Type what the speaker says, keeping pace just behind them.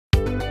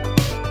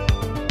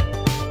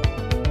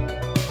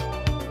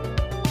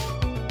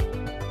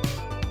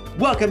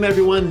Welcome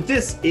everyone.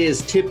 This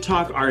is Tip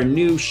Talk, our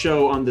new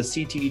show on the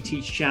CTE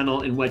Teach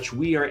channel in which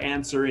we are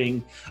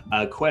answering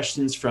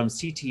questions from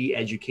CTE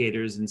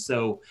educators. And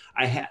so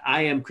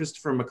I am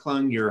Christopher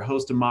McClung, your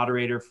host and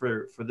moderator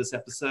for this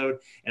episode.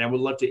 And I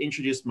would love to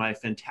introduce my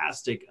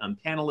fantastic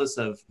panelists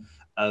of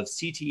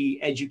CTE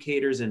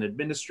educators and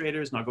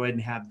administrators. And I'll go ahead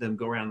and have them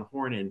go around the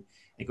horn and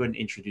go ahead and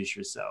introduce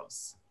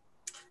yourselves.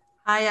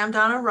 Hi, I'm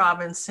Donna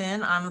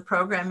Robinson. I'm the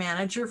program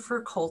manager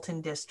for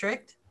Colton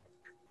District.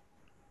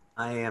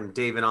 I am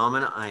David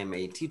Allman. I'm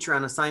a teacher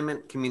on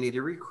assignment community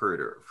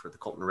recruiter for the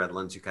Colton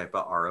Redlands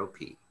Yucaipa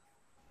ROP.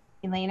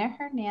 Elena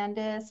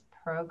Hernandez,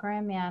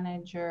 program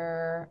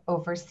manager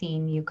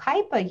overseeing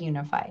Yucaipa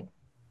Unified.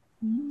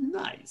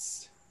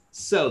 Nice.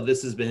 So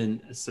this has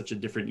been such a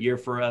different year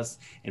for us.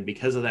 And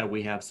because of that,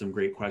 we have some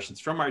great questions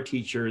from our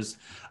teachers.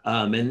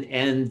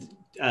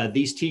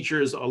 These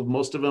teachers,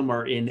 most of them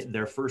are in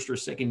their first or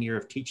second year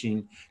of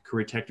teaching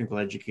career technical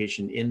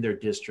education in their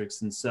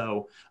districts. And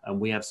so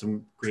we have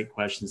some great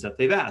questions that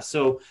they've asked.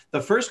 So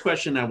the first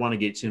question I want to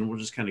get to, and we'll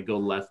just kind of go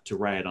left to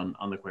right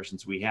on the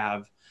questions we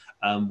have,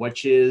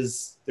 which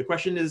is, the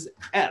question is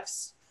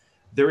Fs.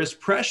 There is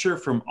pressure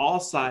from all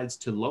sides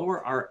to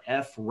lower our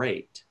F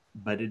rate,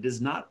 but it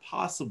is not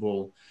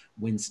possible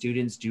when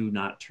students do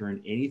not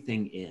turn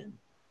anything in.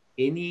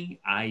 Any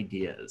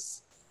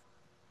ideas?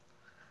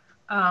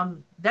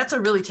 That's a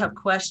really tough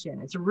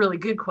question. It's a really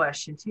good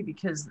question too,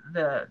 because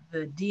the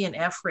D and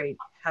F rate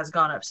has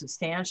gone up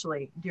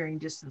substantially during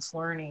distance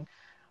learning.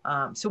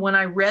 So when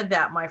I read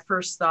that, my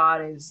first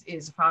thought is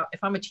if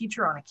I'm a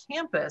teacher on a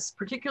campus,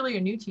 particularly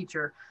a new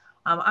teacher,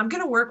 I'm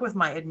going to work with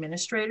my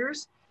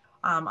administrators.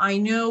 I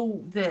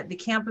know that the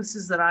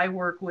campuses that I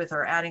work with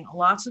are adding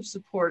lots of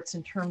supports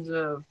in terms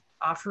of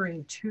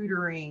offering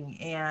tutoring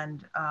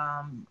and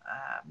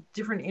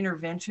different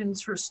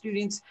interventions for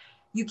students.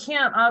 You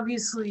can't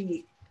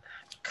obviously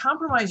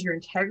compromise your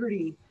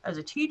integrity as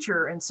a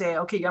teacher and say,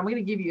 okay, I'm going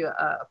to give you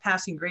a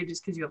passing grade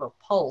just because you have a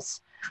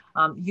pulse.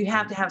 You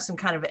have to have some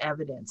kind of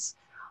evidence,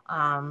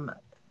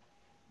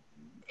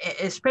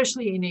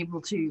 especially being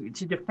able to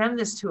defend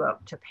this to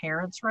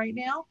parents right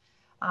now.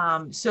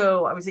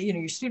 So I would say,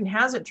 your student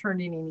hasn't turned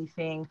in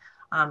anything.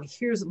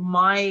 Here's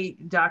my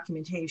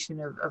documentation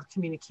of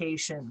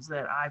communications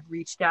that I've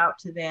reached out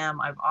to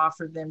them. I've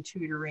offered them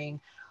tutoring.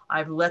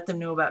 I've let them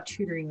know about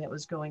tutoring that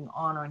was going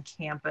on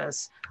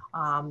campus,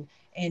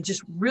 and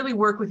just really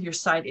work with your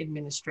site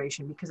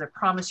administration, because I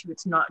promise you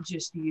it's not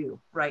just you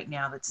right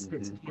now that's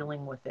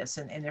dealing with this,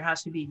 and there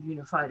has to be a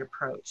unified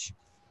approach.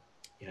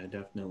 Yeah,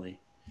 definitely.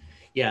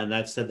 Yeah, and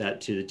I've said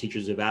that to the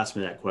teachers who've asked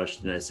me that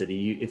question. I said,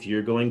 if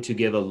you're going to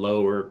give a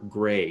lower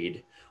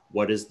grade,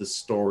 what is the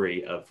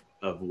story of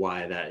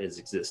why that is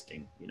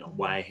existing?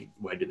 Why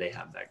do they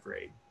have that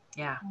grade?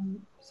 Yeah.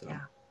 So,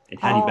 yeah. And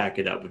how do you back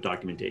it up with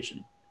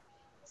documentation?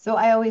 So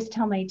I always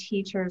tell my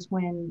teachers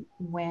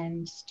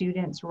when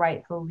students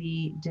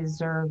rightfully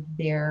deserve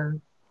their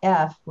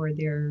F or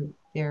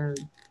their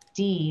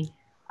D,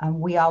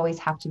 we always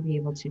have to be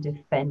able to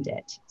defend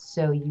it.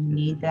 So you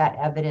need that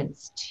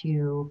evidence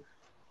to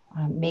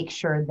make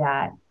sure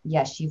that,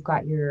 yes, you've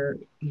got your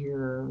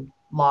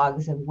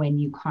logs of when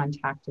you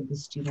contacted the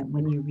student,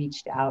 when you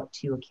reached out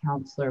to a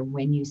counselor,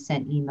 when you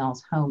sent emails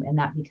home, and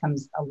that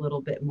becomes a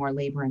little bit more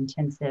labor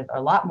intensive,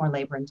 a lot more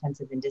labor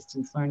intensive in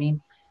distance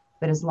learning.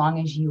 But as long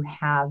as you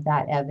have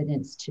that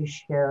evidence to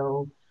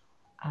show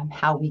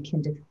how we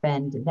can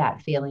defend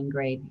that failing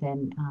grade,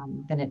 then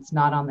it's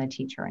not on the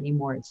teacher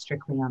anymore. It's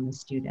strictly on the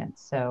student.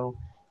 So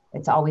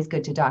it's always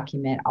good to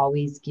document,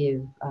 always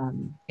give,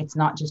 it's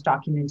not just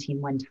documenting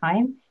one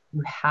time.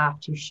 You have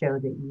to show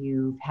that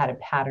you've had a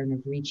pattern of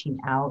reaching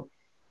out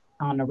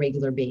on a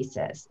regular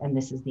basis. And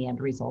this is the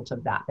end result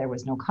of that. There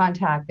was no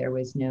contact, there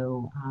was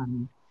no,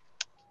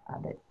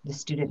 that the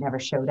student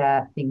never showed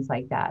up, things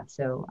like that.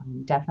 So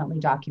definitely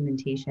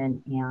documentation,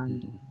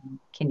 and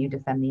can you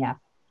defend the F?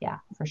 Yeah,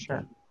 for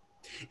sure.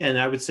 And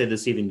I would say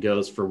this even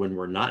goes for when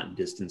we're not in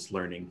distance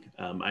learning.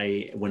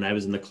 When I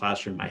was in the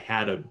classroom, I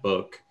had a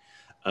book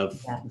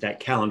of that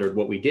calendared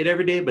what we did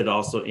every day, but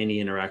also any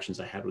interactions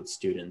I had with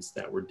students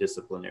that were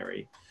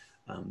disciplinary.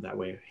 That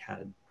way I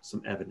had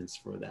some evidence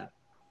for that.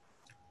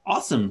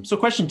 Awesome. So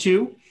question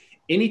 2,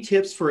 any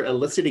tips for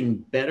eliciting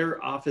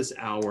better office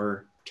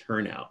hour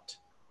turnout?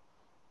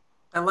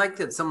 I like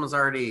that someone's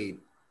already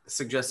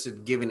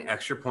suggested giving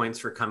extra points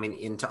for coming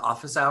into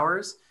office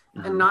hours,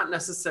 and not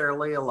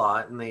necessarily a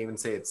lot. And they even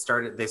say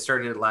they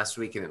started it last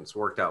week and it's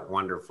worked out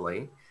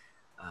wonderfully.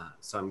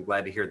 So I'm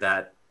glad to hear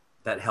that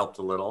helped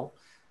a little.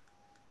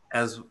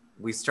 As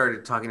we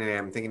started talking today,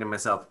 I'm thinking to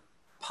myself,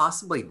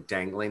 possibly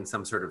dangling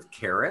some sort of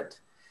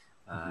carrot.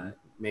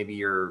 Maybe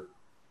you're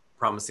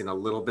promising a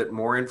little bit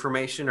more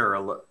information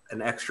or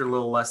an extra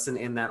little lesson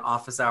in that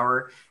office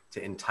hour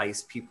to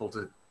entice people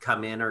to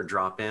come in or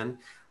drop in.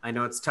 I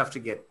know it's tough to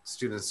get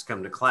students to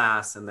come to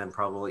class, and then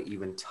probably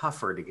even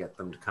tougher to get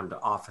them to come to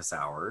office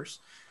hours.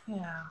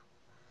 Yeah.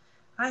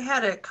 I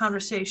had a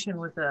conversation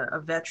with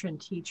a veteran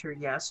teacher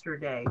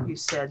yesterday who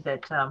said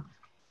that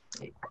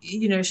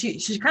you know,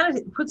 she kind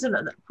of puts it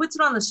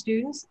on the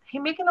students. Hey,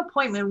 make an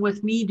appointment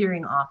with me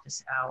during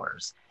office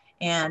hours.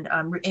 And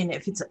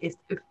if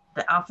the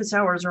office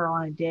hours are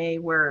on a day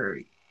where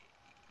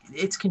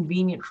it's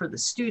convenient for the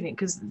student,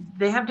 because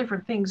they have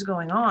different things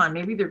going on.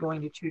 Maybe they're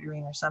going to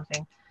tutoring or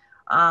something.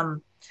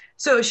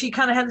 So she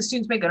kind of had the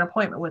students make an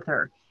appointment with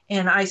her.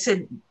 And I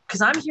said,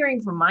 because I'm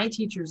hearing from my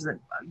teachers that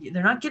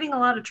they're not getting a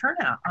lot of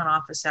turnout on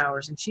office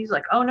hours. And she's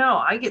like, oh no,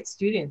 I get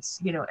students,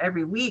 you know,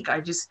 every week.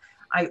 I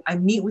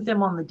meet with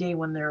them on the day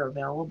when they're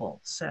available.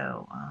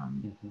 So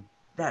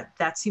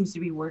that seems to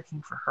be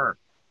working for her.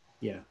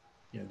 Yeah,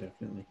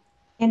 definitely.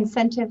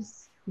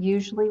 Incentives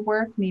usually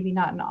work, maybe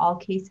not in all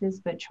cases,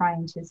 but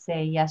trying to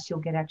say, yes, you'll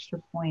get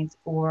extra points.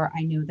 Or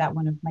I know that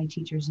one of my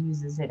teachers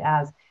uses it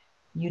as,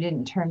 you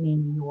didn't turn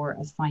in your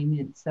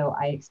assignment, so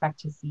I expect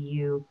to see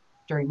you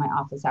during my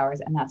office hours.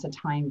 And that's a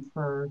time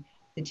for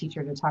the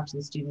teacher to talk to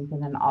the student,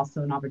 and then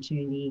also an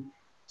opportunity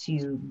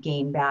to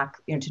gain back,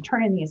 you know, to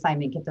turn in the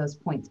assignment, get those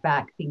points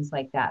back, things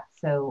like that.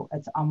 So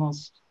it's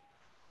almost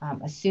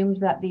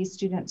assumed that these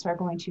students are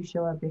going to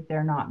show up if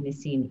they're not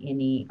missing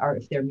any, or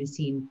if they're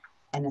missing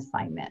an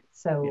assignment.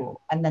 So,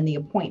 and then the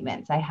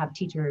appointments, I have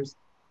teachers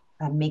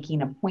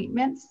making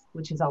appointments,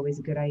 which is always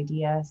a good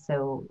idea.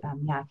 So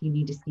yeah, if you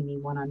need to see me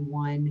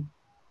one-on-one,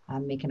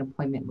 make an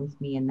appointment with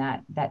me, and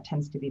that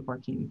tends to be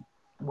working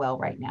well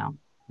right now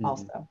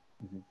also.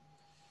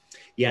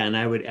 Yeah, and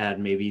I would add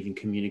maybe even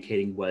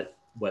communicating what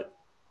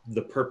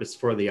the purpose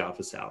for the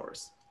office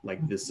hours.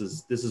 Like this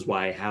is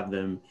why I have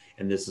them,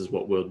 and this is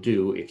what we'll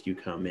do if you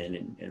come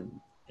in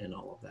and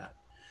all of that.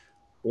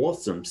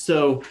 Awesome.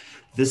 So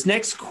this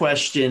next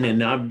question,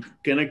 and I'm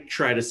going to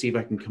try to see if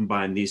I can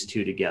combine these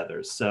two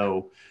together.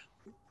 So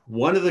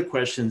one of the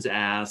questions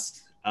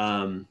asked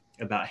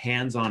about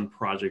hands-on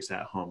projects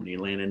at home. And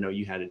Elaine, I know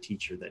you had a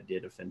teacher that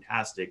did a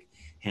fantastic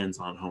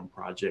hands-on home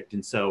project.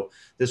 And so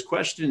this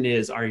question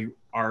is,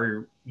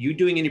 are you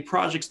doing any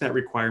projects that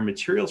require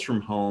materials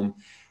from home?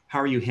 How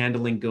are you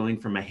handling going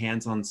from a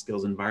hands-on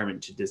skills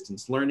environment to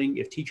distance learning?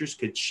 If teachers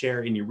could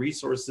share any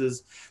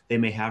resources they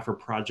may have for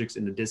projects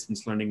in a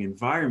distance learning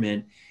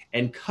environment.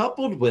 And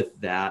coupled with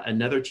that,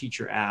 another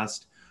teacher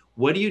asked,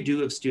 what do you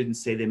do if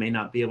students say they may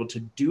not be able to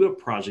do a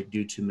project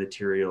due to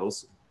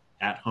materials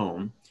at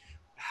home?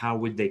 How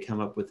would they come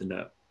up with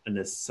an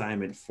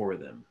assignment for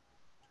them?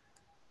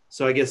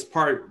 So I guess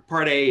part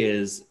A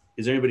is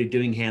there anybody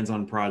doing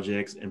hands-on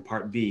projects? And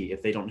part B,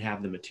 if they don't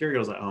have the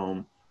materials at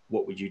home,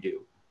 what would you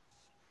do?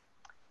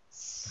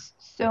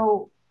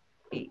 So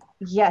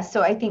yes,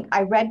 so I think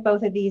I read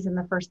both of these, and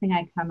the first thing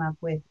I come up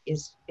with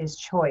is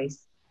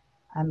choice.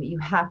 You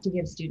have to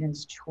give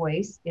students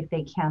choice. If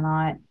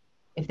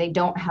they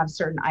don't have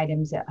certain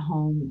items at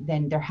home,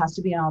 then there has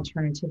to be an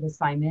alternative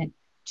assignment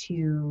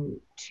to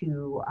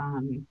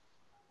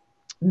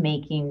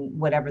making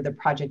whatever the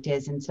project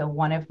is. And so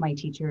one of my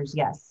teachers,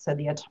 yes, so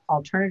the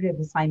alternative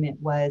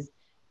assignment was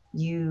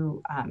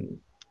you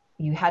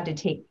had to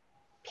take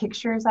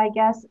pictures, I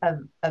guess,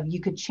 of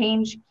you could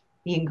change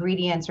the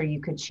ingredients, or you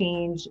could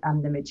change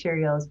the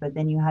materials, but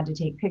then you had to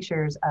take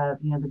pictures of,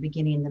 you know, the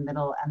beginning, the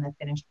middle, and the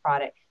finished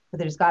product. But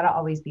there's got to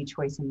always be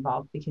choice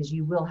involved, because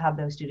you will have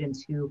those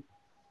students who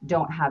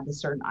don't have the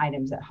certain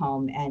items at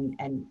home,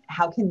 and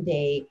how can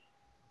they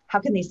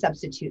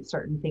substitute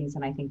certain things?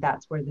 And I think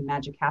that's where the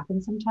magic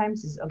happens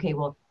sometimes is, okay,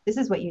 well, this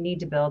is what you need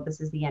to build, this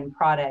is the end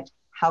product.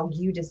 How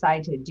you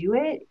decide to do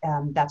it,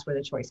 that's where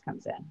the choice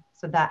comes in.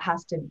 So that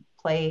has to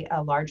play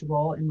a large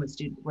role in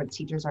what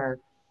teachers are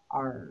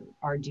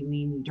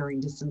doing during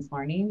distance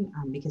learning,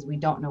 because we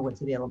don't know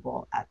what's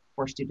available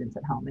for students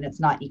at home, and it's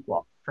not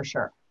equal for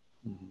sure.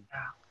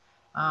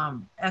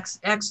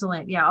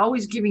 Excellent. Yeah,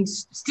 always giving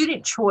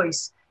student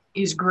choice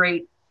is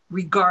great,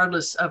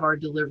 regardless of our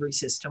delivery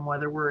system,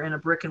 whether we're in a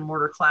brick and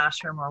mortar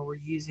classroom or we're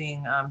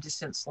using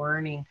distance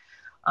learning.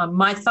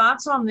 My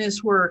thoughts on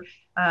this were,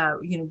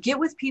 get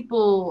with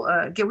people,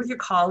 get with your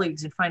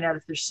colleagues and find out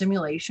if there's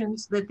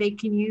simulations that they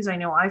can use. I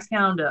know I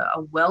found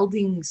a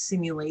welding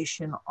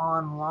simulation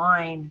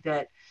online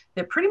that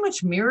pretty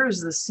much mirrors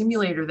the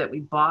simulator that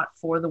we bought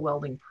for the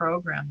welding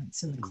program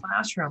that's in the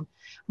classroom.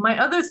 My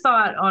other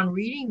thought on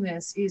reading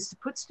this is to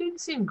put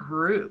students in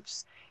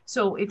groups.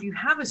 So if you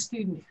have a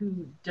student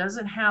who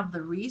doesn't have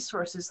the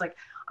resources, like,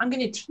 I'm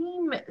going to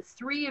team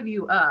 3 of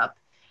you up,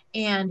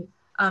 and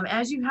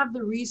as you have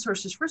the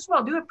resources, first of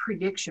all, do a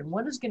prediction.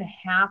 What is going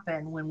to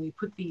happen when we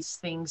put these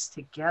things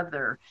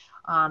together?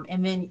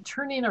 And then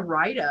turn in a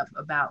write-up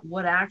about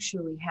what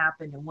actually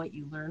happened and what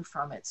you learned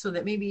from it, so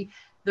that maybe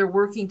they're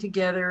working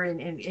together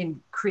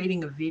and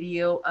creating a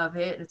video of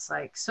it. It's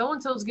like,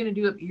 so-and-so is going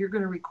to do it, you're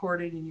going to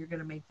record it, and you're going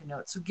to make the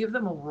notes. So give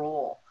them a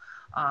role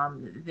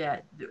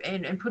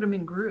and put them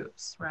in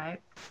groups, right?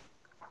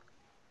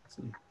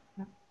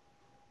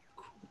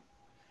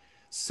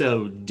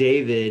 So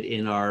David,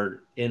 in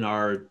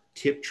our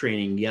tip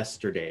training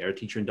yesterday, our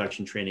teacher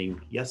induction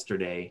training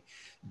yesterday,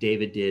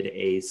 David did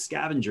a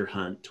scavenger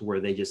hunt to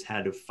where they just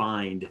had to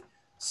find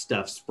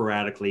stuff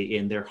sporadically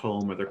in their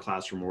home or their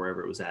classroom or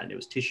wherever it was at. And it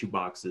was tissue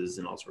boxes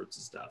and all sorts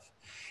of stuff.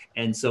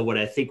 And so what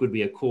I think would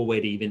be a cool way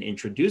to even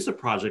introduce a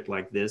project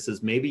like this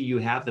is maybe you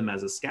have them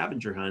as a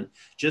scavenger hunt,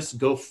 just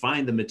go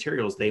find the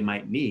materials they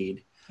might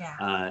need.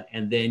 Yeah.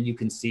 And then you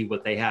can see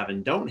what they have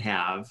and don't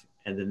have.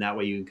 And then that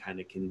way you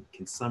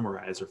can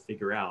summarize or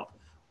figure out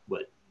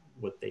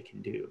what they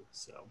can do.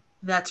 So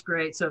that's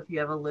great. So if you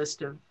have a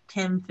list of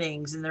 10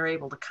 things and they're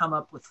able to come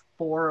up with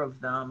 4 of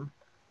them,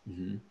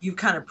 you've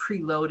kind of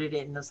preloaded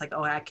it and it's like,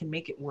 oh, I can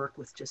make it work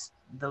with just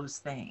those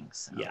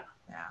things. So, yeah.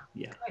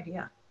 Good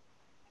idea.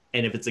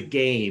 And if it's a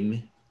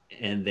game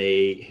and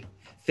they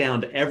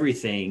found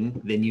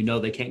everything, then you know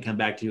they can't come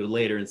back to you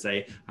later and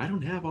say, I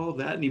don't have all of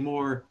that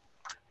anymore.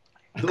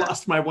 I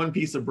lost my one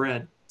piece of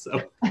bread.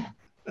 So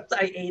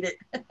I ate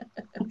it.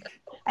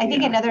 I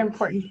think another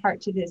important part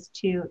to this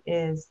too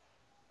is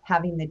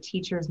having the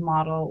teachers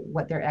model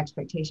what their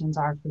expectations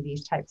are for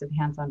these types of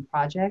hands-on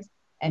projects.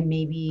 And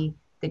maybe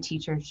the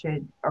teacher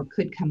should or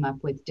could come up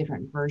with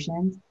different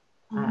versions.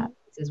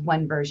 This is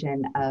one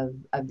version of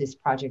this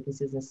project.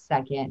 This is a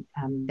second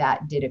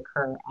that did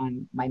occur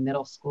on my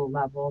middle school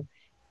level.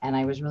 And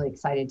I was really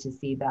excited to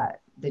see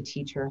that the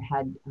teacher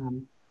had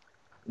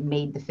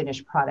made the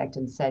finished product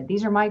and said,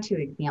 these are my 2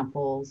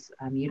 examples.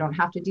 You don't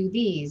have to do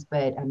these,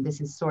 but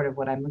this is sort of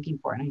what I'm looking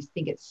for. And I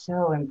think it's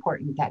so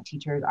important that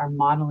teachers are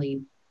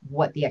modeling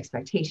what the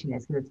expectation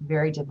is, because it's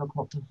very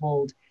difficult to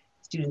hold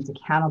students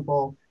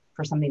accountable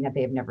for something that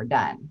they have never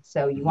done.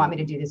 So you want me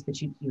to do this, but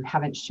you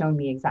haven't shown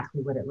me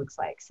exactly what it looks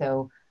like.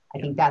 So I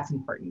think that's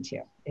important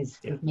too, is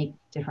make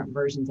different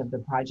versions of the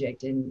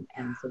project. And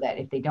so that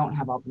if they don't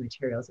have all the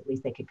materials, at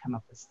least they could come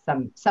up with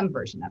some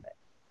version of it.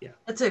 Yeah,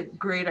 that's a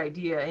great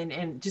idea.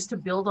 And just to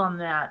build on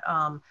that,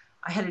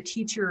 I had a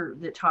teacher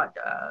that taught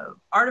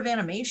art of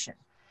animation.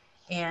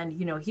 And,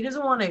 he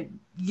doesn't want to,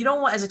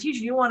 as a teacher,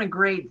 you don't want to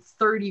grade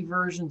 30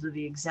 versions of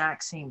the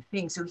exact same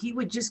thing. So he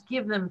would just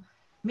give them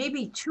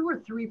maybe 2 or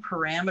 3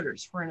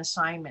 parameters for an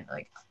assignment,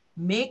 like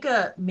make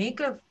a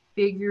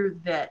figure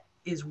that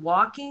is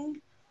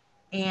walking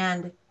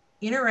and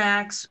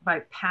interacts by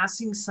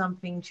passing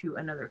something to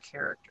another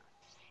character.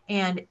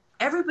 And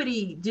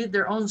everybody did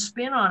their own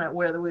spin on it,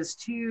 where there was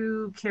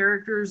 2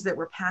 characters that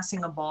were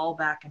passing a ball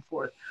back and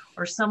forth,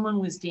 or someone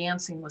was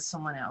dancing with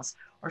someone else,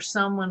 or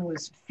someone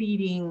was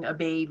feeding a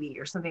baby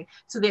or something.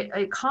 So they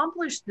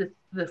accomplished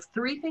the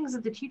 3 things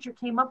that the teacher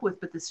came up with,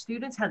 but the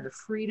students had the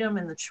freedom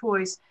and the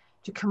choice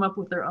to come up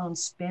with their own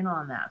spin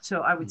on that.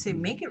 So I would say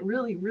make it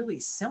really,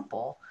 really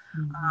simple,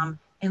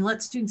 and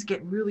let students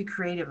get really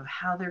creative of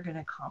how they're going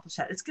to accomplish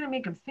that. It's going to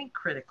make them think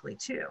critically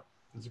too.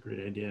 That's a great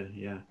idea.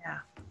 Yeah,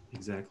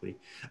 exactly.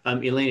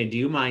 Elena, do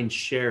you mind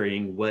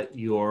sharing what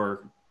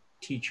your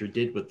teacher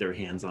did with their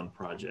hands-on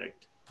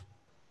project?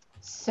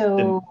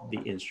 So the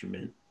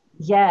instrument.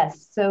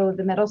 Yes. So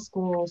the middle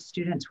school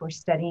students were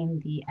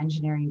studying the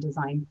engineering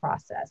design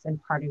process.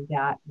 And part of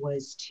that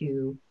was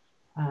to,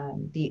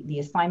 the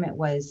assignment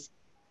was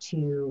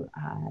to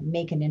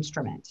make an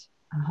instrument,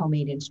 a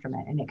homemade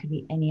instrument, and it could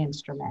be any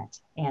instrument.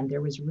 And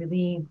there was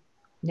really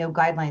no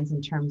guidelines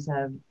in terms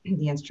of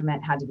the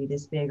instrument had to be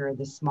this big or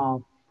this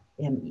small.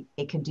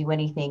 It could do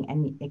anything,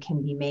 and it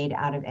can be made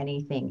out of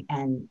anything.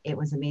 And it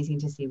was amazing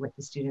to see what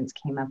the students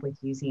came up with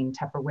using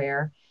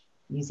Tupperware,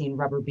 using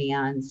rubber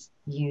bands,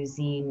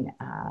 using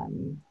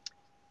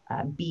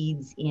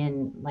beads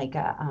in like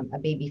a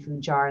baby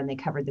food jar, and they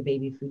covered the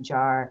baby food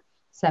jar.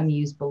 Some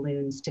use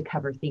balloons to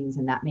cover things,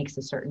 and that makes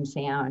a certain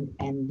sound.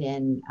 And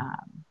then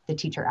the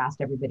teacher asked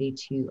everybody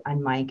to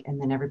unmic and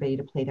then everybody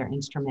to play their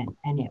instrument.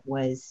 And it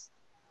was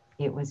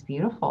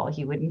beautiful.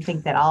 You wouldn't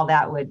think that all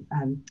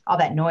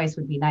that noise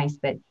would be nice,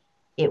 but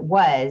it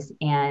was.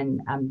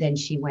 And then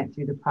she went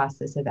through the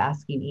process of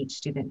asking each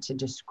student to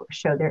just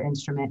show their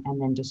instrument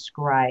and then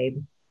describe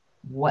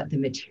what the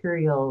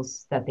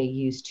materials that they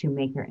used to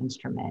make their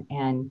instrument.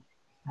 And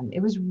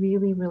it was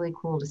really, really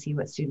cool to see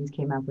what students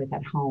came up with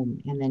at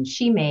home. And then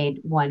she made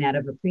one out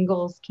of a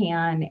Pringles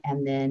can.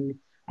 And then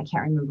I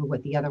can't remember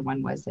what the other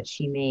one was that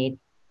she made.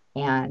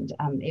 And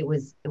it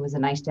was a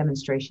nice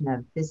demonstration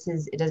of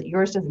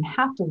yours doesn't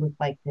have to look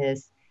like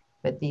this,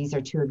 but these are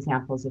 2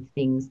 examples of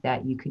things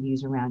that you could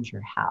use around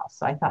your house.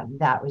 So I thought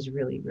that was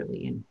really,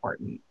 really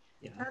important.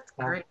 Yeah, that's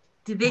great.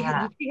 Did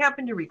she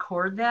happen to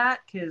record that?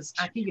 Because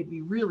I think it'd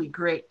be really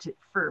great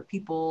for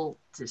people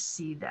to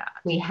see that.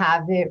 We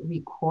have it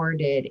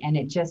recorded, and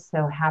it just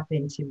so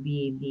happened to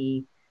be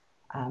the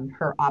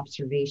her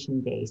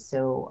observation day.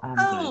 So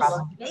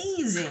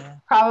amazing.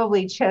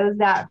 Probably chose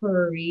that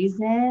for a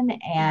reason.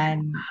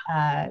 And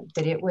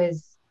but it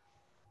was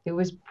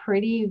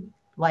pretty,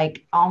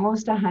 like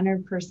almost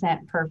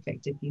 100%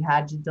 perfect. If you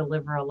had to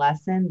deliver a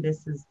lesson,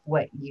 this is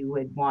what you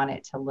would want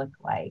it to look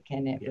like.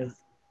 And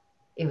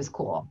it was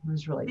cool. It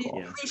was really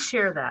cool. Please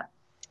share that.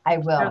 I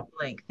will. Share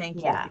the link. Thank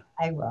you. Yeah,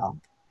 I will.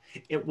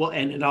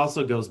 And it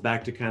also goes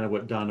back to kind of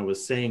what Donna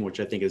was saying, which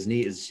I think is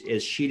neat,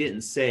 is she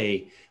didn't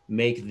say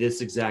make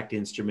this exact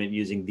instrument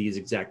using these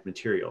exact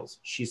materials.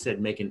 She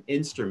said make an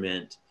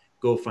instrument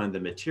go find the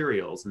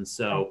materials. And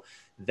so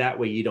that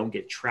way you don't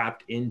get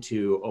trapped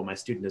into, oh, my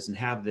student doesn't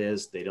have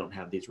this, they don't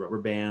have these rubber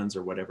bands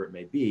or whatever it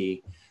may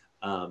be.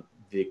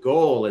 The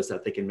goal is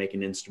that they can make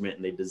an instrument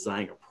and they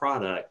design a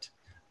product,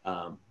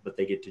 but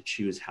they get to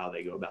choose how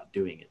they go about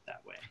doing it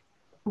that way.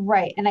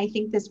 Right. And I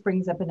think this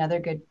brings up another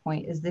good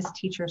point is this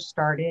teacher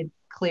started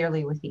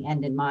clearly with the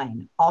end in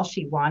mind. All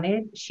she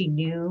wanted, she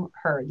knew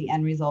the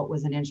end result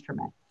was an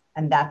instrument,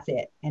 and that's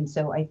it. And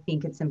so I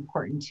think it's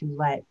important to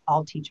let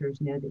all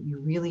teachers know that you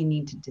really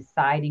need to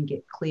decide and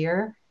get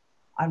clear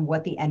on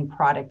what the end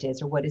product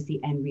is or what is the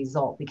end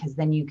result, because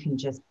then you can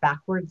just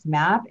backwards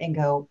map and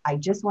go, I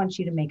just want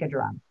you to make a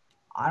drum.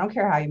 I don't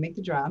care how you make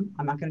the drum.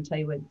 I'm not going to tell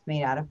you what it's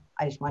made out of.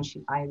 I just want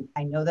you,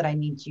 I know that I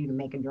need you to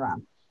make a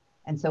drum.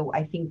 And so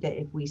I think that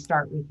if we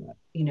start with,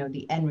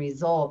 the end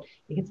result,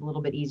 it gets a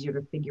little bit easier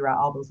to figure out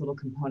all those little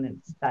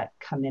components that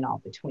come in all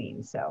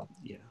between. So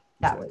yeah,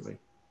 exactly.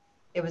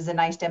 It was a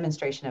nice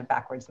demonstration of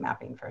backwards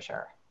mapping for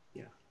sure.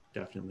 Yeah,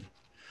 definitely.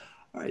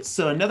 All right.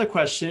 So another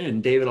question,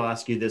 and David, I'll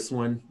ask you this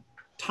one.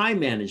 Time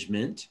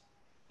management.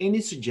 Any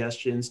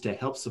suggestions to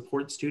help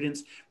support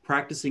students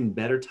practicing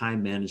better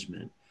time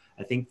management?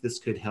 I think this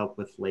could help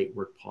with late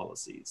work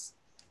policies.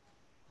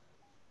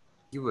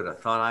 You would have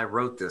thought I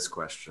wrote this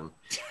question.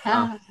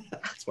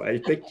 That's why I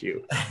picked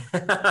you.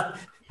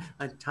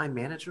 A time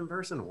management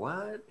person?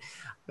 What?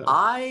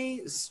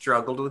 I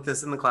struggled with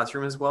this in the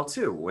classroom as well,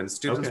 too, when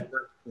students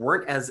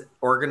weren't as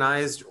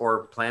organized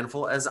or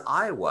planful as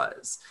I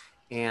was.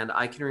 And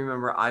I can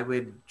remember I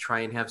would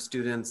try and have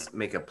students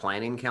make a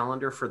planning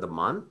calendar for the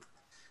month.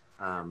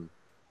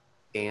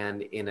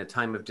 And in a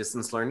time of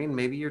distance learning,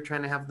 maybe you're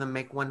trying to have them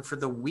make one for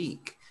the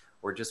week,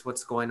 or just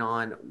what's going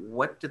on.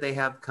 What do they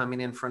have coming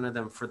in front of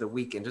them for the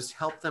week, and just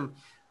help them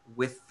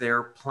with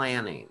their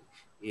planning.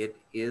 It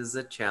is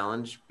a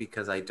challenge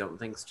because I don't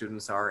think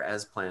students are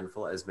as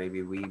planful as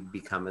maybe we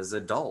become as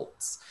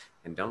adults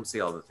and don't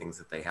see all the things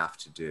that they have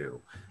to do.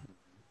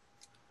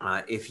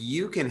 If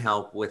you can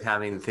help with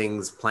having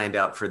things planned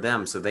out for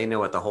them so they know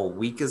what the whole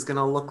week is going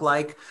to look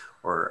like,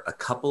 or a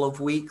couple of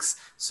weeks,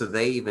 so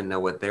they even know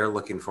what they're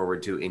looking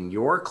forward to in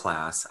your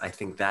class, I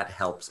think that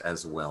helps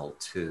as well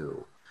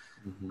too.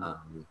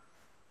 Mm-hmm.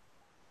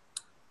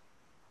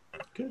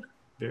 Good,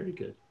 very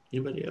good.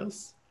 Anybody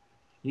else?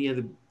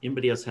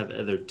 Anybody else have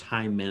other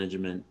time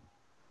management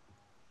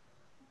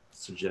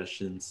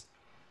suggestions?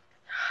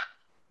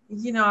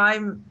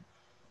 I'm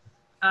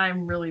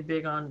really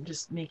big on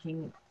just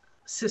making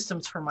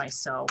systems for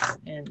myself,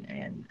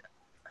 and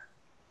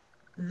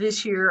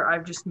this year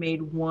I've just made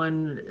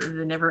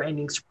the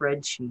never-ending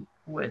spreadsheet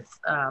with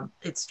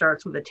it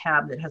starts with a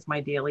tab that has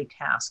my daily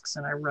tasks,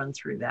 and I run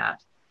through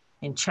that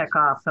and check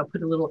off. I'll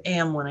put a little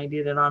M when I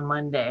did it on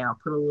Monday. I'll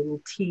put a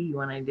little T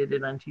when I did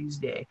it on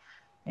Tuesday,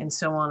 and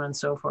so on and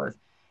so forth.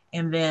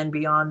 And then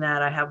beyond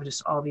that, I have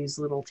just all these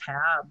little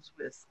tabs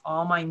with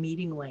all my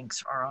meeting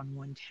links are on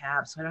one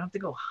tab. So I don't have to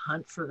go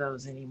hunt for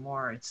those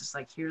anymore. It's just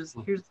like, here's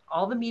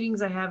all the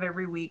meetings I have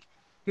every week.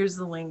 Here's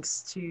the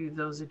links to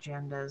those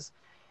agendas.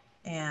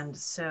 And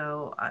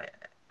so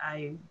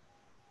I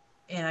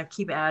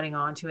keep adding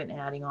on to it.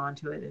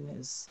 And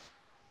as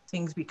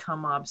things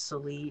become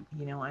obsolete,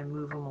 I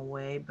move them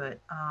away.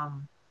 But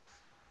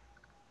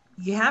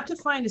you have to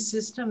find a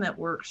system that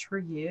works for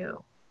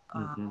you.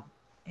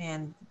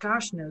 And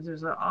gosh knows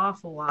there's an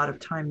awful lot of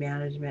time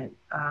management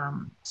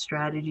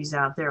strategies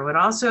out there. But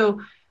also,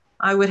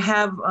 I would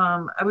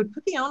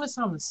put the onus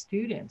on the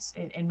students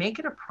and make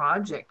it a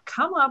project.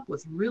 Come up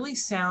with really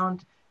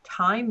sound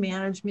time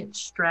management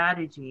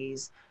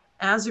strategies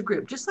as a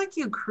group, just like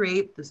you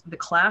create the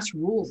class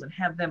rules and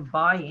have them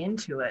buy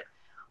into it.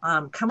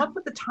 Come up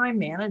with the time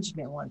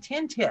management one,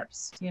 10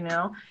 tips,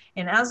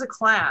 and as a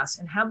class,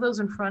 and have those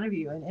in front of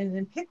you, and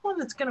then pick one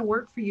that's going to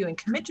work for you and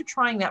commit to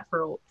trying that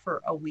for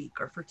a week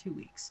or for 2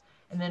 weeks.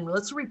 And then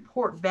let's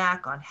report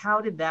back on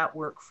how did that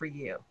work for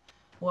you?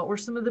 What were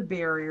some of the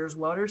barriers?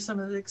 What are some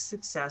of the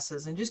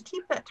successes? And just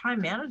keep that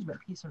time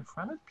management piece in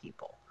front of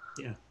people.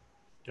 Yeah.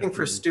 I think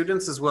for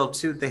students as well,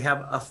 too, they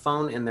have a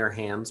phone in their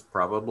hands,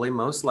 probably,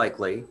 most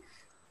likely.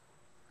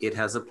 It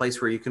has a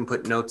place where you can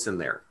put notes in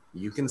there.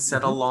 You can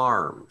set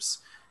alarms,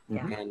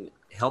 and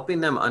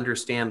helping them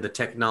understand the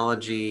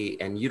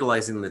technology and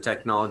utilizing the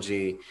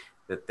technology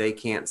that they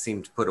can't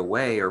seem to put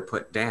away or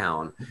put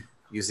down,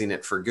 using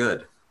it for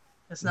good.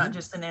 It's not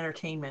just an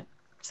entertainment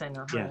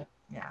center. Yeah.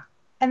 Yeah.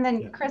 And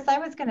then, Chris, I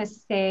was going to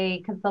say,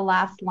 because the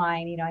last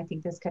line, I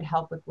think this could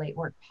help with late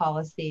work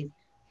policies.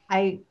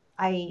 I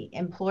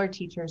implore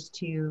teachers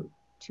to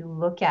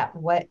look at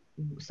what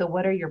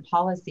are your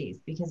policies?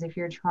 Because if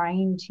you're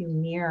trying to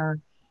mirror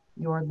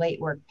your late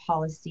work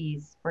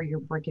policies for your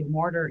brick and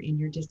mortar in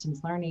your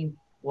distance learning,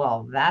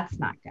 well, that's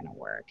not going to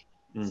work.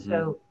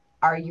 So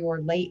are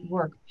your late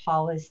work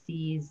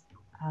policies,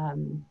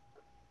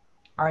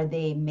 are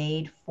they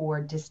made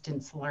for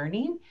distance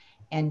learning?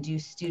 And do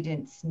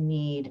students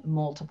need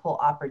multiple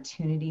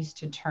opportunities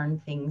to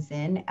turn things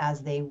in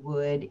as they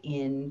would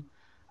in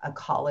a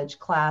college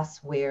class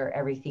where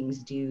everything's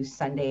due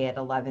Sunday at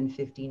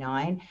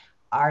 11:59?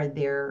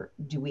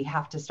 Do we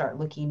have to start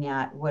looking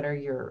at what are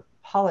your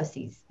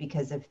policies,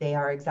 because if they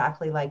are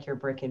exactly like your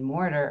brick and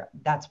mortar,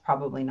 that's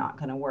probably not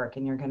going to work.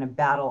 And you're going to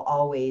battle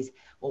always,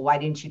 well, why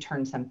didn't you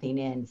turn something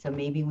in? So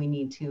maybe we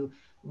need to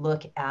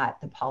look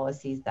at the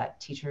policies that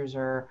teachers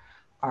are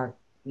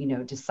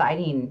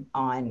deciding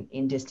on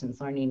in distance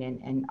learning,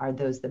 and are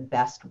those the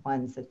best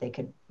ones that they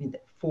could,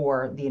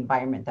 for the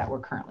environment that we're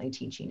currently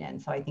teaching in.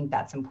 So I think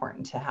that's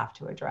important to have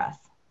to address.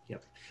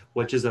 Yep.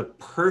 Which is a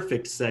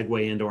perfect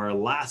segue into our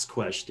last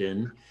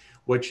question,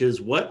 which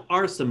is, what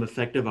are some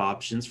effective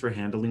options for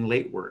handling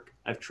late work?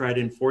 I've tried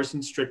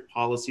enforcing strict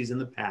policies in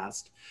the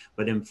past,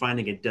 but I'm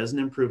finding it doesn't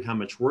improve how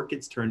much work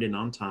gets turned in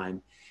on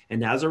time.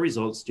 And as a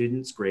result,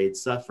 students'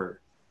 grades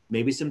suffer.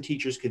 Maybe some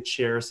teachers could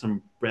share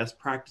some best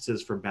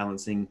practices for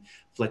balancing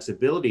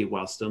flexibility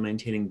while still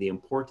maintaining the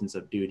importance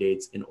of due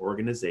dates and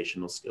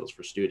organizational skills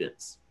for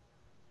students.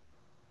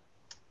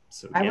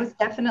 So, I was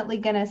definitely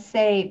going to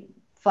say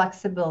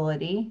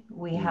flexibility.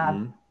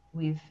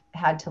 We've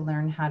had to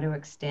learn how to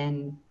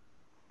extend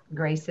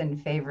grace and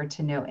favor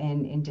to no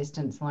end in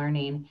distance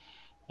learning.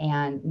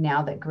 And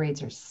now that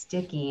grades are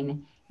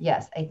sticking,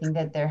 yes, I think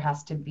that there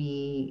has to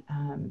be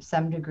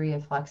some degree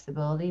of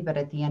flexibility, but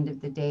at the end of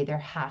the day, there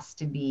has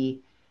to be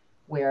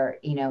where,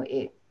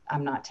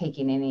 I'm not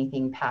taking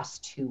anything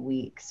past 2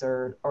 weeks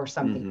or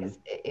something, because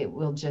it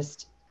will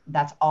just,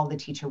 that's all the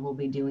teacher will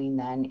be doing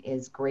then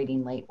is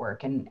grading late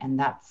work. And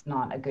that's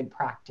not a good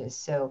practice.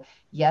 So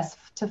yes,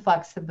 to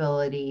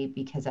flexibility,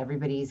 because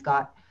everybody's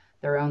got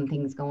their own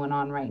things going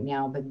on right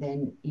now, but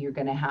then you're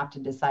going to have to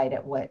decide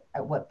at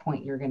what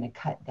point you're going to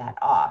cut that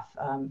off.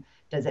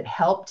 Does it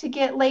help to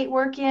get late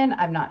work in?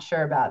 I'm not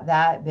sure about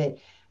that,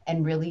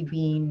 and really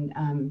being,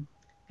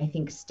 I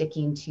think,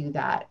 sticking to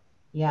that.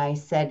 Yeah, I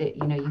said it,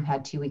 you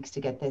had 2 weeks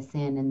to get this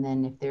in. And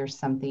then if there's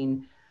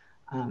something,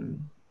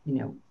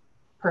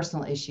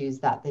 personal issues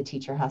that the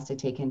teacher has to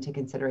take into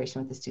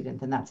consideration with the student,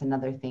 then that's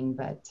another thing.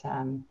 But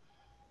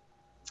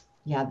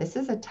yeah, this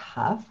is a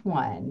tough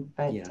one,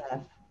 but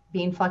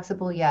being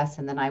flexible, yes.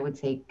 And then I would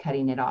say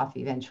cutting it off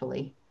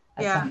eventually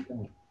at some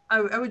point.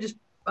 I would just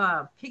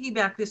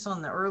piggyback this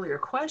on the earlier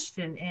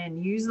question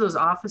and use those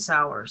office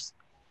hours.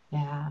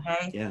 Yeah.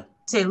 Okay. Yeah.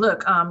 Say,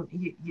 look,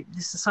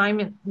 this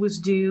assignment was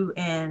due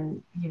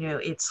and,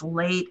 it's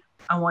late.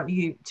 I want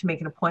you to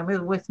make an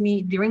appointment with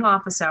me during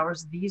office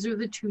hours. These are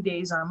the 2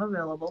 days I'm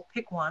available.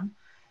 Pick one.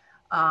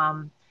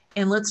 And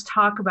let's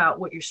talk about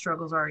what your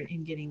struggles are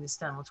in getting this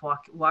done. Let's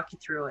walk you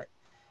through it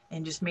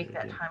and just make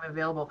that time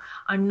available.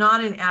 I'm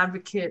not an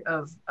advocate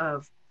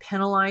of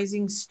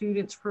penalizing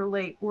students for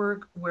late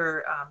work,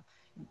 where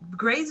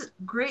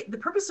the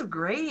purpose of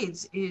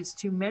grades is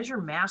to measure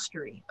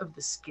mastery of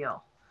the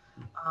skill.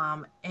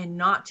 And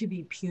not to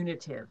be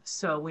punitive.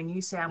 So when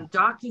you say I'm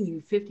docking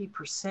you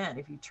 50%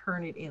 if you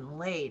turn it in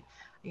late,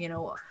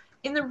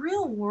 in the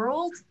real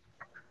world,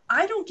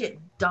 I don't get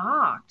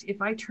docked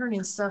if I turn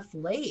in stuff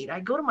late.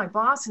 I go to my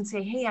boss and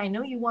say, hey, I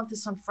know you want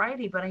this on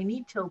Friday, but I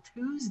need till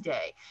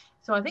Tuesday.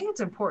 So I think it's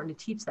important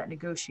to teach that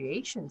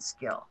negotiation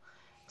skill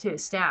to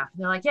staff.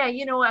 And they're like, yeah,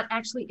 you know what?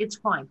 Actually, it's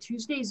fine.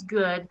 Tuesday's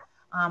good.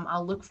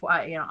 I'll look for,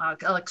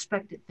 I'll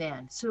expect it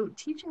then. So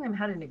teaching them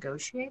how to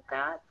negotiate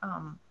that,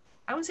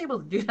 I was able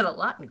to do that a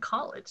lot in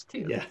college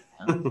too. Yeah.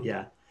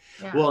 Yeah.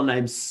 Well, and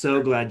I'm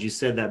so glad you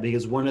said that,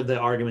 because one of the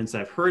arguments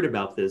I've heard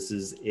about this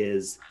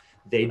is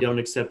they don't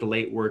accept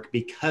late work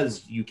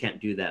because you can't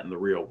do that in the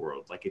real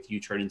world. Like if you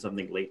turn in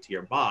something late to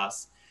your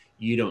boss,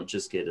 you don't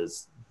just get a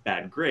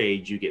bad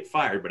grade, you get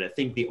fired. But I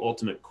think the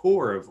ultimate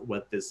core of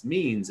what this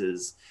means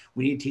is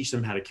we need to teach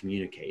them how to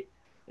communicate.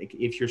 Like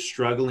if you're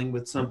struggling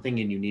with something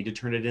and you need to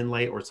turn it in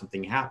late, or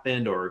something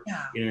happened, or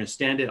you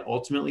understand it,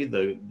 ultimately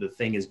the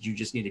thing is you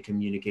just need to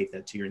communicate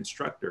that to your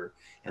instructor,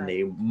 and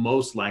they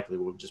most likely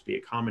will just be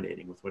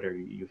accommodating with whatever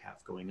you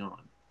have going on.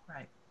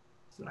 Right.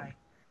 So. Right.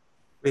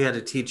 We had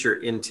a teacher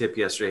in TIP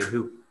yesterday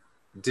who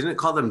didn't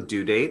call them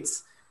due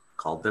dates,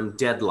 called them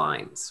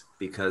deadlines,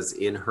 because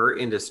in her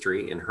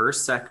industry, in her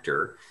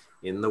sector,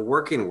 in the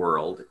working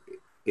world,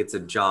 it's a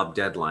job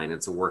deadline,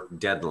 it's a work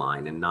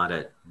deadline, and not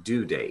a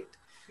due date.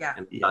 Yeah.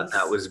 And I thought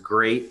that was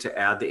great to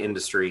add the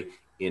industry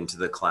into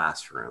the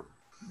classroom.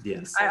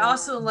 Yes. I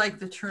also like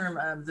the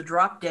term the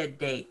drop dead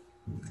date,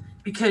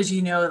 because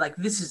like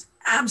this is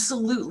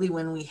absolutely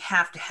when we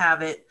have to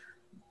have it,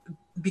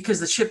 because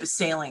the ship is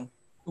sailing,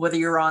 whether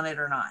you're on it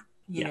or not.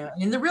 You know,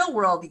 in the real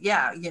world, we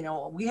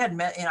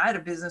had I had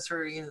a business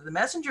where the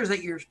messengers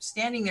that you're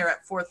standing there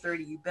at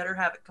 4:30, you better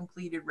have it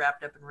completed,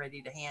 wrapped up, and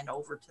ready to hand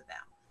over to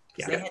them,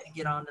 because they had to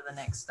get on to the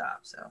next stop.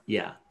 So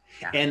yeah.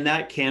 And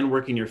that can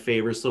work in your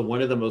favor. So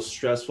one of the most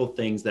stressful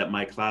things that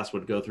my class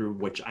would go through,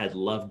 which I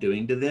love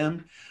doing to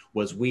them,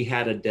 was we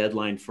had a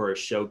deadline for a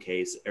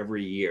showcase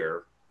every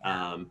year.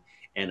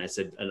 And I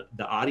said,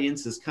 the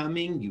audience is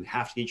coming. You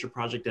have to get your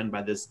project done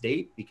by this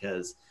date,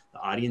 because the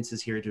audience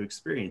is here to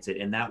experience it.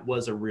 And that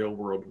was a real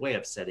world way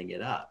of setting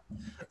it up.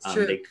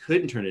 They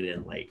couldn't turn it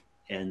in late.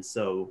 And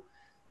so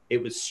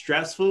it was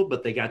stressful,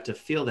 but they got to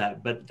feel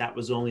that. But that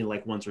was only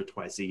like once or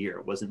twice a year.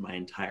 It wasn't my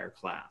entire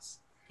class.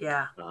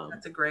 Yeah,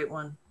 that's a great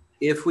one.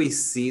 If we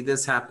see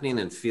this happening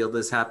and feel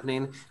this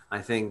happening,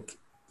 I think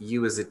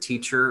you as a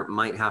teacher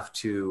might have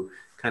to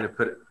kind of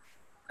put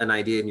an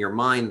idea in your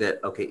mind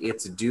that, okay,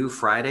 it's due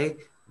Friday,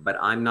 but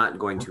I'm not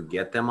going to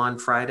get them on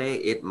Friday.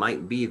 It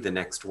might be the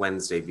next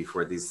Wednesday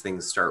before these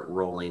things start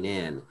rolling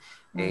in.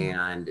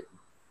 And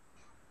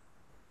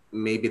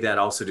maybe that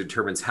also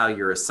determines how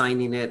you're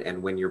assigning it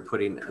and when you're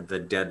putting the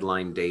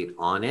deadline date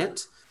on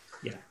it.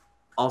 Yeah.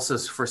 Also,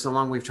 for so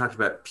long, we've talked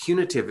about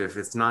punitive if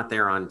it's not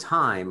there on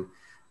time.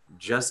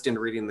 Just in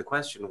reading the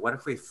question, what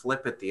if we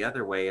flip it the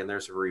other way and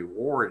there's a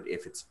reward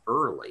if it's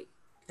early?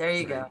 There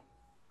you go.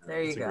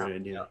 There you That's a go. great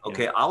idea.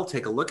 Okay, I'll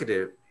take a look at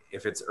it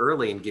if it's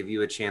early and give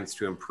you a chance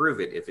to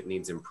improve it if it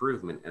needs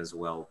improvement as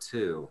well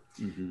too.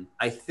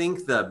 I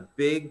think the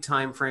big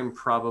time frame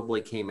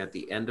probably came at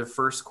the end of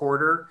first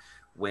quarter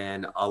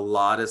when a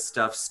lot of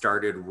stuff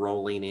started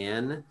rolling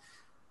in,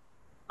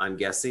 I'm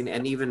guessing,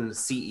 and even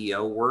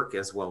CEO work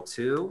as well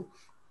too.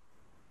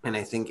 And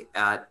I think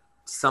at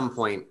some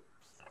point,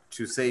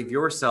 to save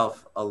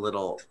yourself a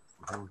little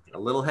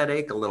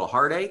headache, a little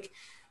heartache,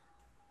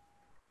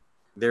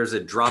 there's a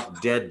drop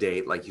dead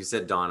date, like you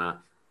said,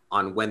 Donna,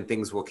 on when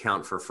things will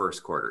count for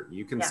first quarter.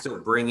 You can still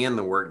bring in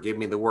the work, give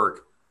me the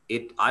work.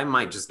 I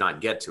might just not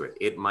get to it.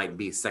 It might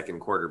be second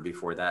quarter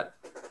before that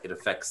it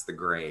affects the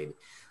grade.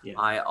 Yeah.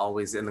 I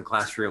always, in the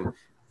classroom,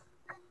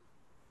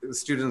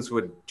 students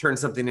would turn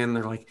something in.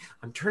 They're like,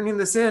 I'm turning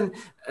this in.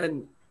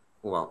 And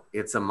well,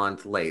 it's a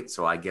month late,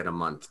 so I get a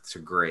month to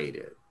grade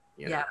it.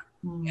 You know?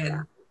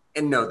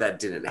 And no, that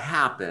didn't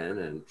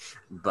happen.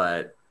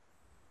 But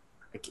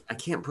I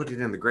can't put it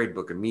in the grade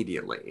book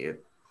immediately.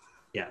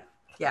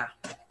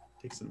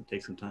 Take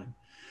some time.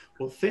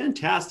 Well,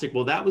 fantastic.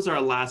 Well, that was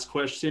our last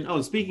question. Oh,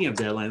 and speaking of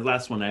deadlines, the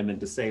last one I meant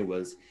to say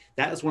was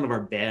that is one of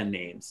our band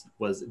names,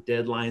 was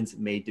Deadlines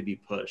Made to Be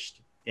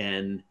Pushed.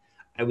 And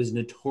I was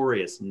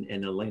notorious, and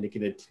Elena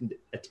can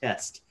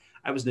attest,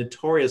 I was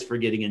notorious for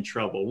getting in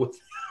trouble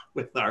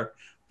with our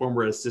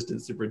former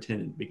assistant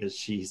superintendent, because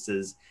she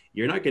says,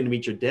 you're not going to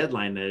meet your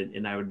deadline.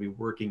 And I would be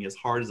working as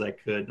hard as I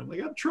could. And I'm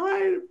like, I'm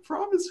trying, I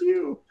promise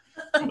you.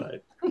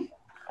 But,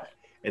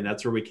 and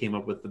that's where we came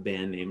up with the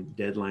band name,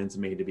 Deadlines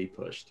Made to Be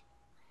Pushed,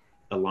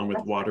 along with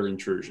Water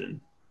Intrusion.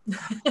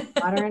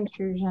 Water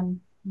Intrusion.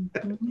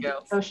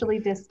 Socially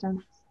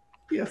distanced.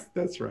 Yes,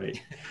 that's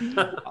right.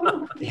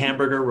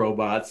 Hamburger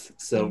robots.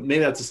 So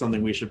maybe that's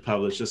something we should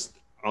publish, just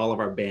all of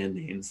our band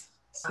names.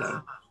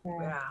 So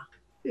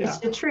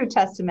It's a true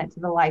testament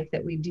to the life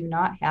that we do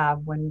not have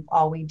when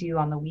all we do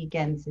on the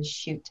weekends is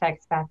shoot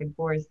texts back and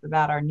forth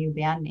about our new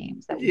band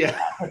names that we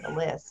put the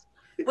list.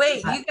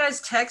 Wait, you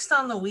guys text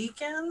on the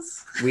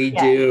weekends? We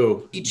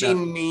do.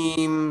 Teaching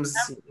memes.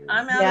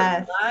 I'm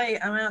out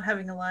I'm out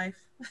having a life.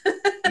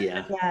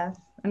 Yes.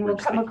 And we'll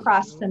come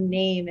across some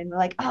name and we're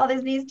like, oh,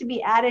 this needs to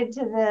be added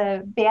to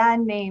the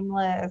band name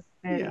list.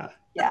 And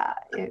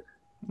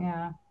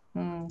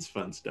it's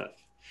fun stuff.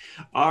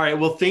 All right.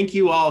 Well, thank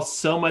you all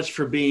so much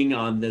for being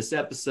on this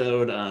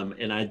episode.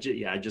 And I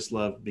just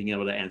love being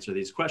able to answer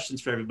these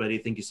questions for everybody.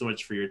 Thank you so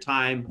much for your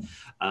time.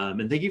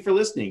 And thank you for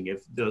listening.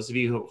 If those of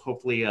you who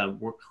hopefully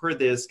heard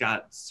this,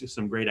 got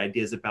some great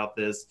ideas about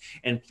this,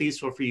 and please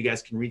feel free, you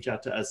guys can reach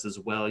out to us as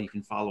well. You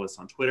can follow us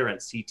on Twitter at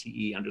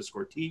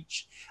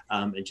CTE_teach,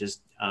 and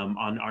just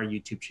on our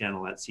YouTube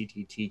channel at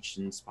CTE Teach,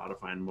 and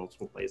Spotify and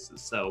multiple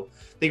places. So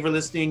thank you for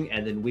listening.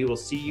 And then we will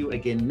see you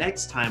again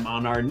next time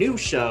on our new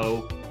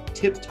show,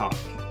 Tip Talk.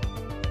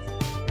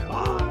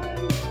 Bye.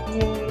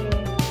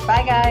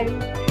 Bye, guys.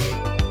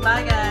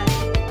 Bye, guys.